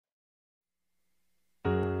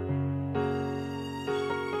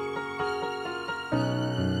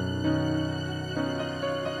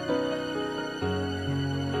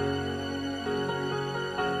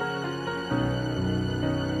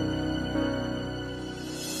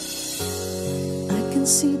can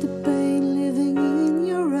see the pain living in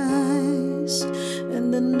your eyes,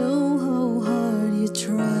 and I know how hard you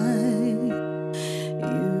try.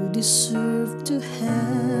 You deserve to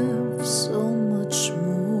have so much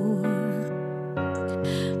more.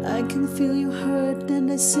 I can feel you hurt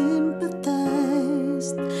and I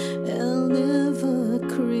sympathize. I'll never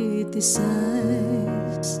criticize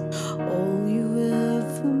all you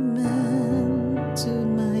ever meant to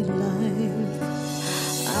my life.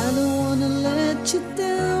 I don't wanna let you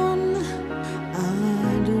down,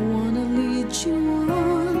 I don't wanna lead you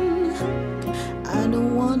on, I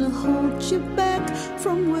don't wanna hold you back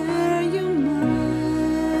from where you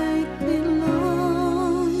might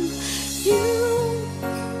belong. You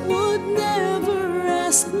would never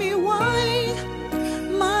ask me why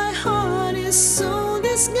my heart is so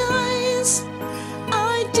disguised.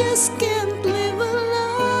 I just can't live a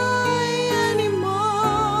lie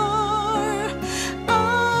anymore.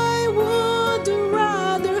 I would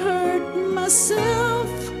rather hurt myself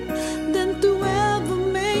than to ever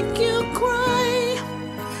make you cry.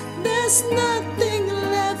 There's nothing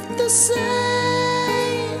left to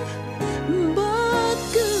say but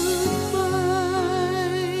goodbye.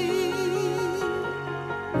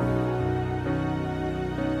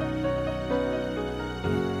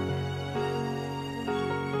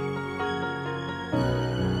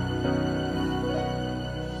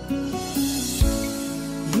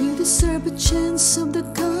 You deserve a chance of the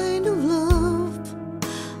kind of love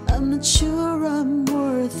I'm not sure I'm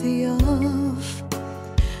worthy of.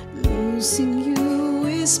 Losing you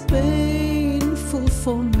is painful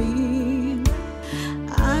for me.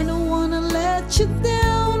 I don't wanna let you down,